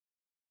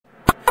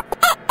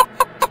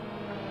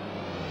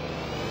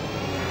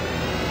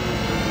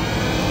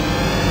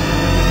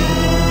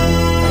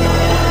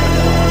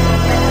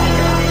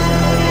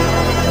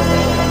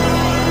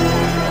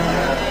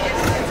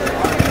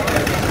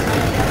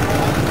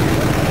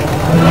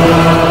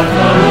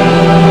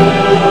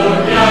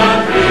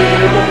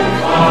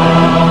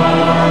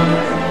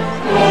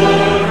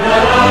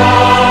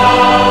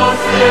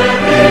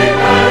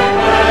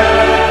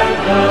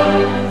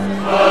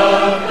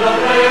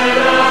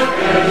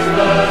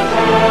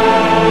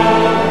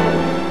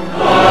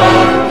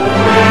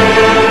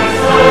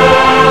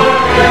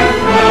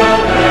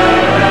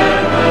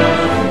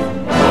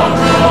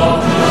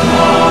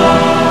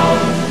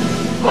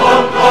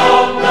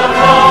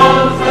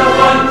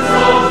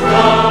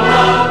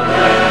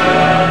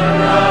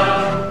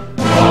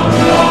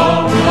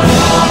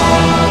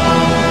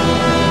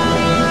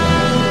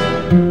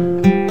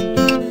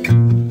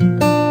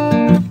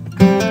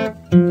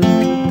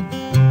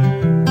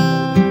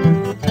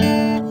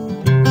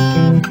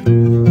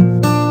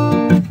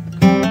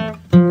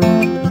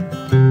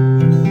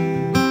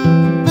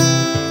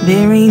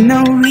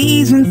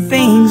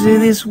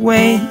this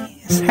way.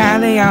 It's how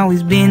they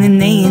always been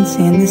and they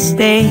intend to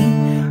stay.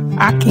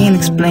 I can't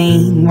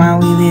explain why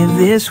we live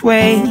this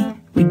way.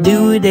 We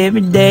do it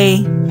every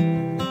day.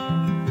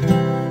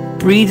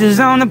 Preachers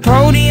on the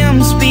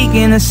podium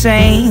speaking of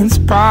saints,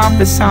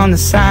 prophets on the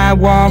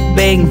sidewalk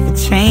begging for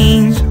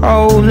change,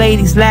 old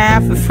ladies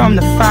laughing from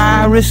the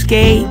fire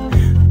escape,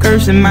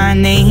 cursing my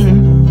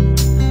name.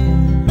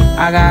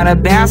 I got a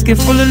basket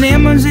full of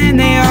lemons and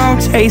they all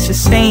taste the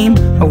same.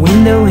 A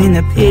window in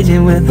a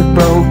pigeon with a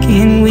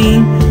broken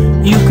wing.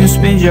 You can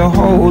spend your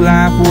whole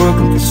life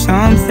working for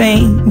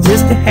something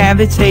just to have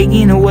it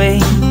taken away.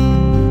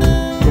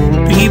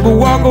 People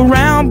walk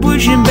around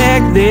pushing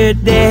back their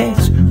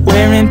debts,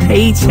 wearing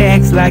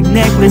paychecks like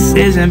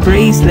necklaces and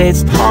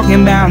bracelets,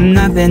 talking about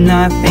nothing,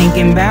 not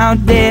thinking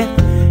about death.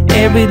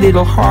 Every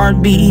little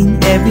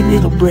heartbeat, every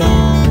little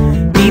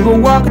breath. People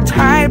walk a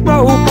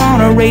tightrope on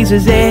a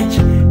razor's edge,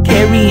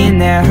 carrying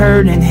their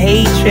hurt and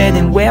hatred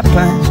and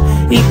weapons.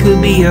 It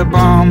could be a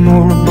bomb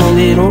or a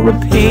bullet or a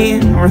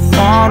pen or a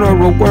thought or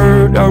a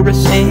word or a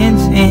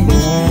sentence.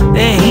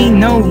 There ain't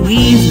no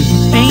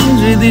reason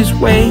things are this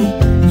way.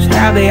 It's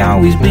how they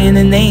always been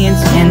and they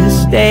intend to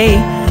stay.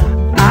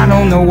 I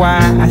don't know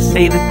why I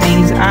say the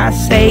things I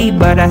say,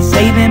 but I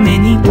say them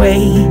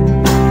anyway.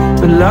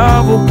 But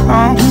love will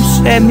come,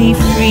 set me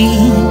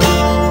free.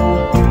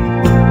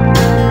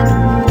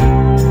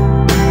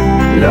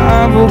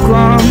 Love will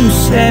come,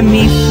 set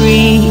me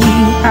free.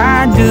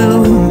 I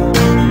do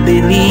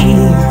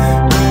believe.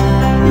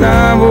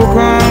 Love will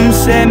come,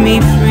 set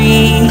me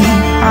free.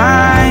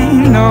 I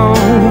know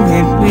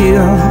it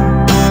will.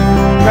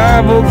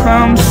 Love will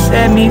come,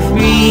 set me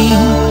free.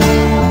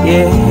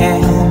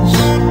 Yes.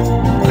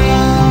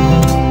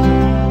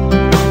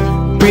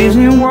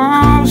 Prison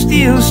walls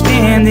still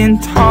standing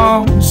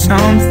tall.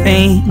 Some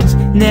things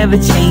never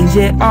change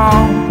at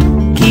all.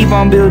 Keep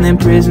on building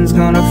prisons,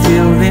 gonna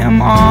fill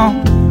them all.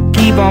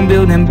 Keep on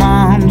building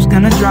bombs,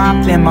 gonna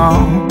drop them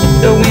all.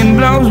 The wind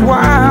blows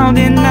wild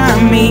and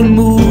I may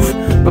move,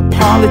 but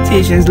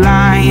politicians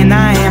lie and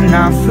I am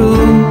not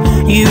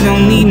fooled. You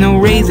don't need no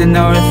razor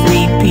nor a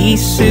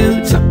three-piece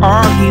suit to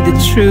argue the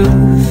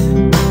truth.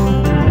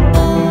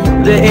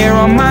 The air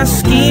on my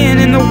skin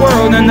and the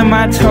world under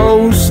my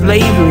toes.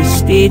 Slavery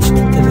stitched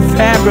to the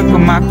fabric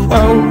of my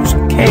clothes.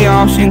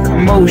 Chaos and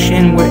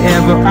commotion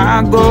wherever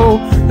I go.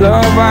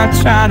 Love I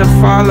try to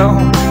follow.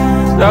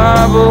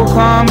 Love will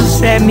come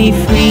set me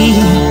free.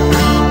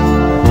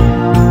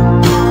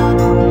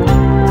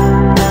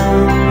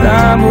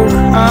 Love will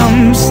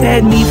come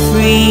set me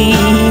free.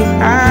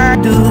 I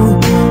do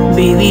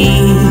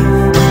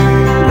believe.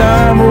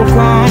 Love will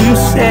come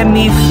set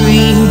me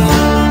free.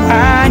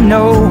 I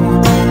know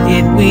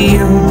it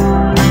will.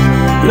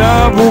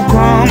 Love will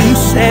come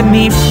set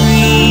me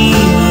free.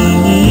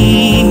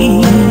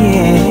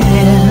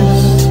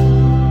 Yes.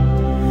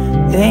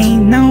 There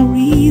ain't no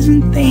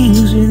reason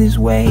things are this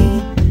way.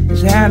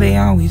 It's how they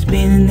always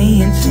been and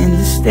they intend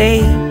to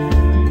stay.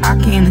 I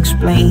can't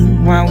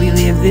explain why we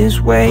live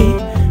this way.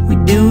 We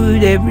do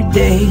it every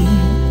day.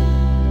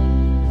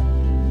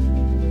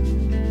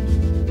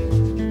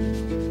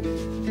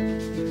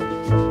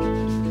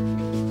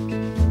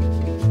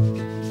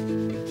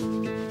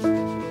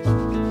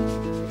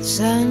 The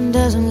sun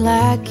doesn't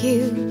like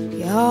you,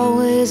 you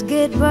always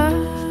get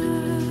burned.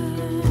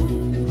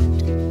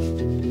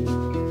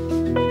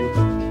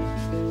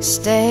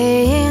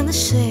 Stay in the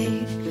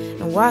shade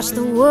and watch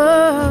the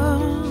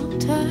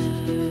world turn.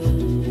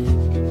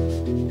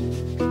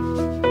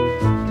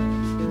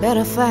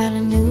 Better find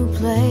a new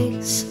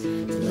place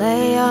to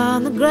lay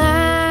on the ground.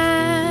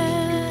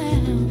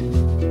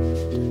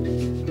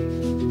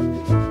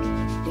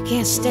 You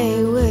can't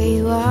stay where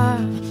you are,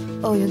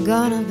 or you're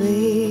gonna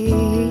be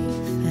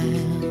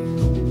found.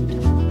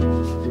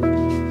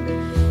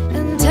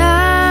 And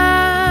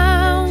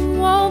time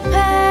won't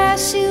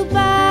pass you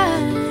by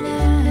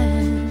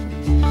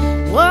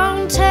now,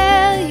 won't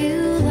tell you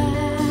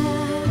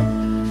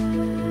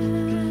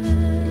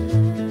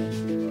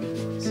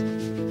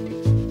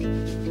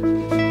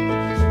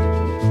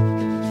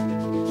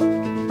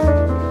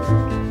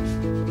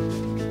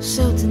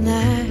so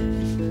tonight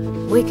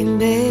we can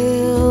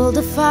build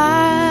a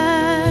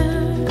fire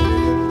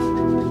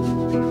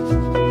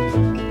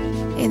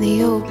in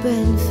the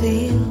open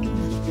field,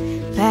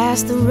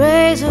 past the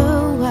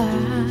razor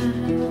wire.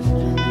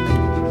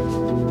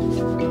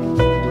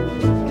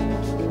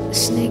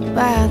 Sneak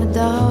by the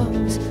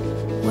dogs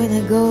when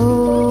they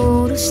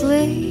go to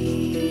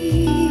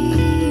sleep,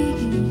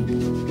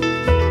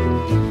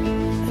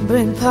 and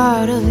bring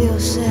part of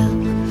yourself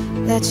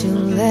that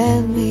you'll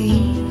let me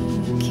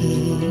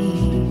keep.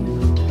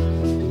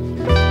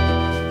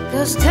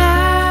 'Cause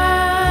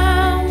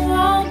time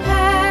won't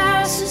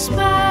pass us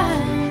by,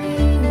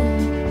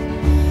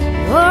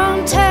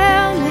 won't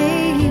tell me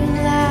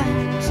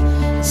lies.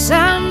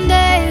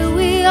 Someday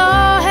we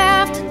all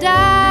have to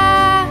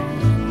die.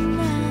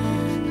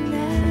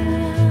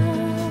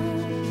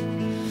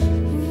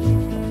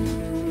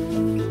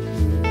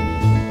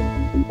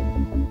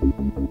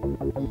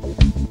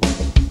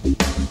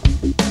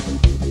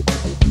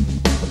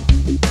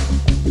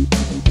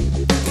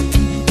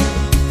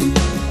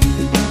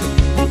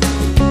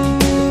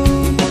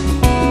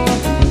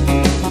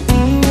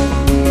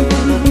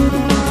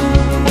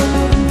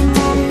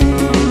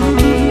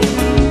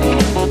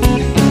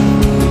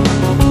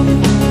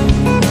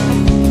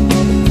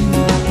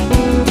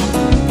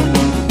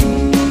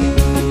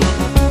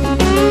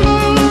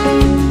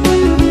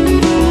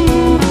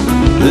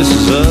 This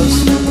is us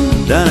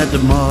down at the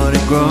Mardi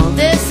Gras.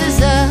 This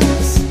is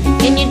us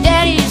in your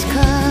daddy's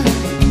car.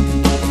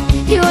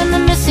 You and the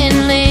missing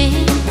link.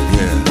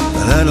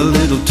 Yeah, I had a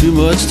little too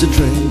much to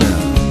drink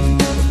now.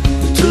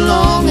 Too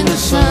long in the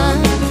sun.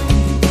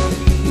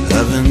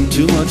 Having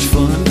too much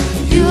fun.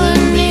 You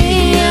and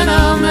me and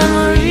our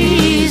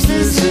memories.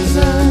 This is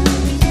us.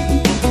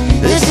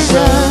 This is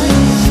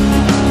us.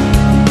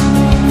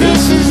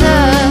 This is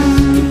us.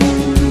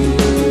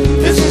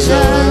 This is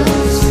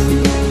us.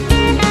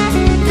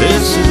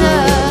 This is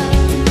us.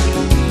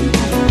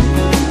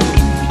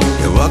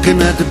 You're walking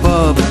at the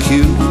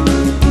barbecue.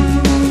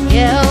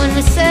 Yeah, when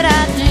we said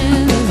I do.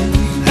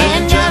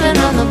 And driving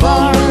on the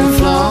ballroom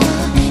floor.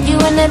 You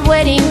in that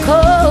wedding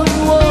coat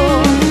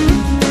wore.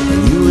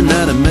 And you in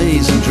that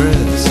amazing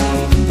dress.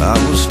 I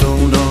was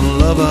stoned on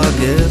love, I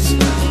guess.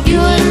 You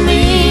and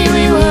me,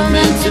 we were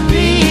meant to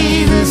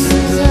be. This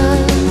is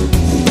us.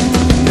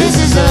 This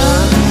is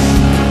us.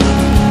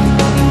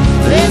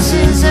 This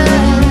is us.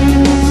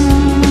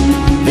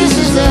 This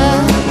is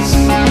us.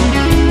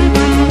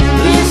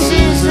 This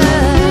is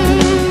us.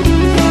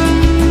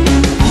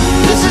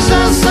 This is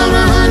us on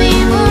a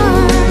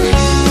honeymoon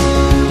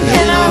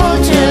in our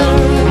hotel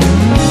room,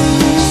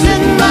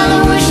 sitting by the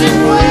wishing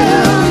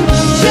well,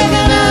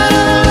 checking out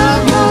a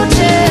love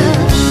motel,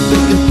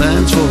 Making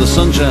plans for the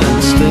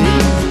Sunshine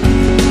State.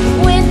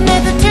 waiting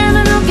at the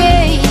terminal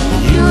gate.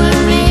 You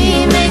and me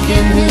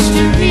making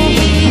history.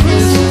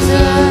 This is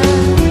us.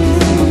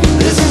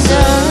 This is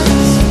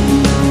us.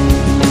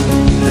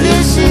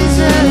 This is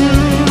us.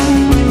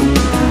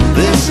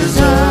 This is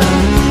us.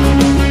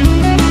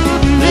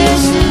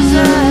 This is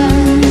us.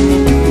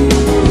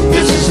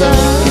 This is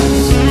us.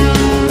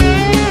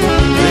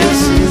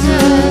 This is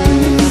us.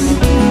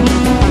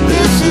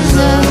 This is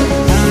us.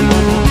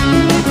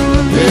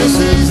 This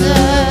is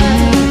us.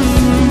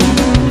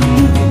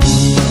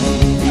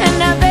 And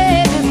our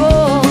baby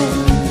boy,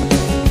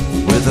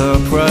 With our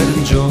pride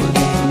and joy.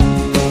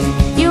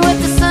 you at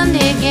the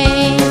Sunday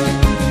game,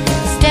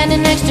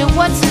 standing next to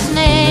what's his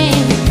name.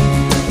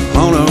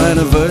 On our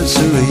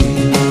anniversary.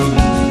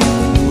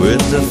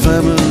 With the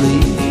family.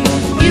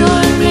 You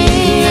and me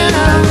and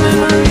our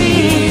memories.